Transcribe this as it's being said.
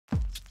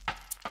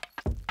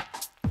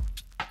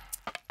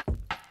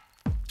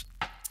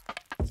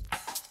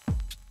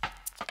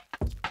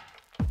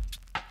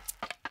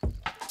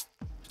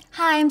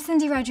Hi, I'm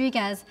Cindy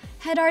Rodriguez,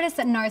 head artist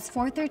at Nars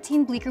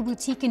 413 Bleecker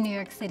Boutique in New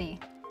York City.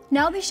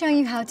 Now I'll be showing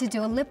you how to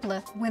do a lip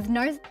look with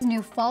Nars'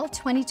 new Fall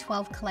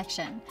 2012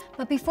 collection.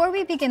 But before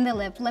we begin the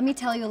lip, let me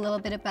tell you a little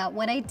bit about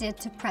what I did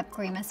to prep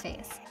Garima's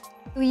face.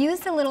 We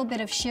used a little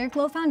bit of Sheer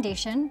Glow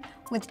foundation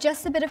with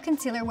just a bit of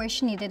concealer where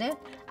she needed it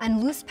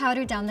and loose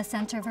powder down the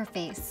center of her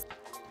face.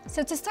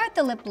 So to start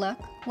the lip look,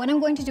 what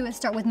I'm going to do is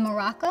start with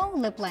Morocco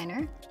lip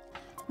liner,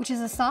 which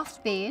is a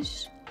soft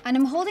beige, and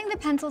I'm holding the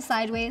pencil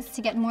sideways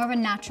to get more of a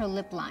natural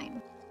lip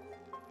line.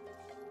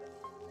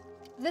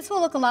 This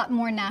will look a lot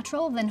more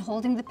natural than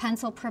holding the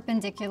pencil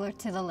perpendicular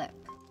to the lip.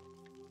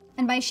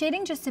 And by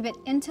shading just a bit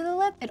into the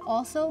lip, it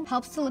also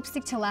helps the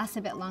lipstick to last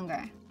a bit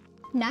longer.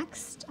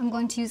 Next, I'm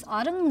going to use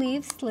Autumn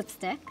Leaves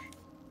lipstick,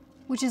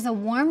 which is a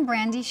warm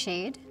brandy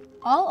shade,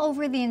 all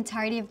over the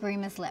entirety of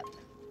Garima's lip.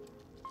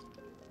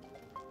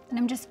 And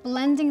I'm just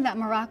blending that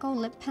Morocco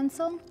lip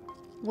pencil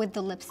with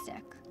the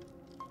lipstick.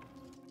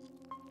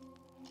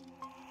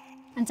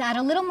 And to add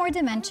a little more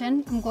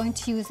dimension, I'm going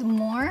to use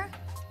more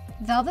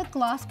Velvet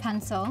Gloss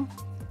pencil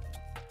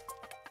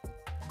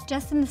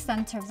just in the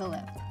center of the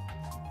lip.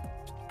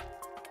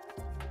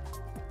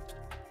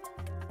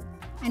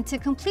 And to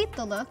complete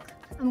the look,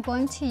 I'm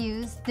going to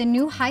use the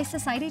new High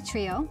Society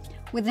Trio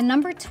with the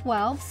number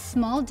 12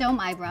 small dome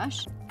eye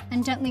brush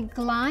and gently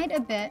glide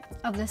a bit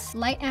of this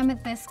light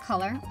amethyst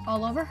color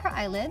all over her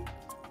eyelid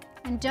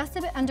and just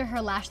a bit under her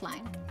lash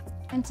line.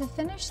 And to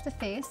finish the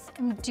face,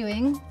 I'm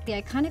doing the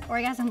iconic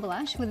Orgasm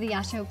blush with the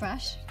Yasho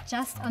brush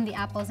just on the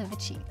apples of the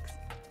cheeks.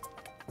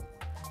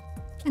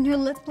 And her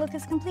lip look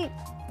is complete.